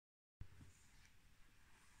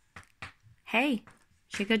Hey,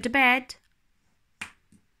 should I go to bed?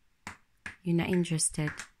 You're not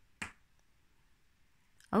interested.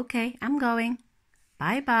 Okay, I'm going.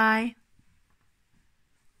 Bye-bye.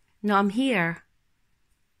 No, I'm here.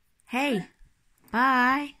 Hey,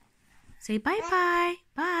 bye. Say bye-bye.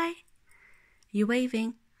 Bye. You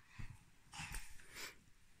waving?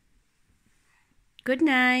 Good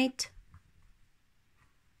night.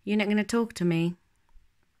 You're not going to talk to me?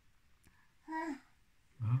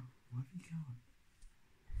 Well, where have you gone?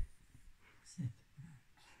 Sit.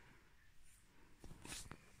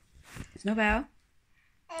 Neirabelle,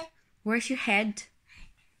 where's your head?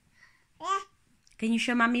 Can you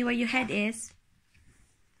show Mommy where your head is?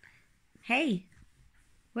 Hey,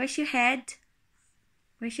 where's your head?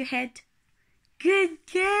 Where's your head? Good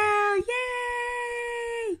girl!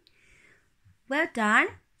 Yay! Well done.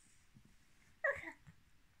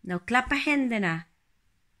 Now clap händerna.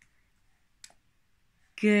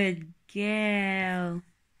 Good girl.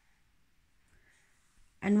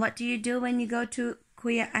 And what do you do when you go to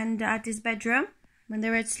Kuya and Ati's bedroom? When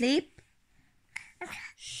they're asleep?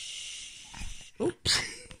 Shh. Oops.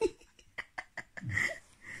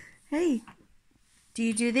 Hey, do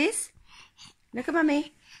you do this? Look at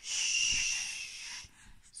Mommy. Shh.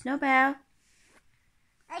 Neirabelle.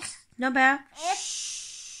 Neirabelle.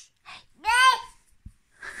 Shh.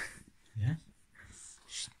 Yes?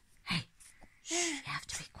 Shh. Hey. Shh. You have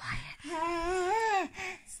to be quiet.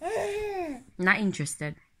 Not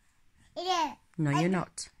interested? No, you're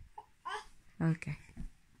not. Okay.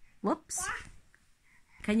 Whoops.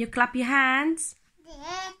 Can you clap your hands?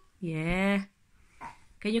 Yeah.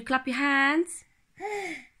 Can you clap your hands?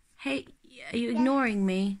 Hey, are you ignoring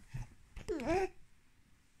me?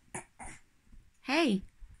 Hey.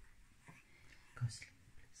 Go sleep,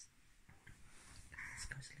 please. Let's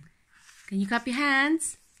go sleep. Can you clap your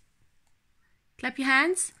hands? Clap your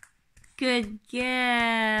hands. Good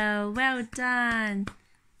girl. Well done.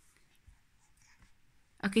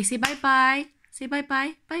 Okay, say bye-bye. Say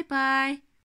bye-bye. Bye-bye.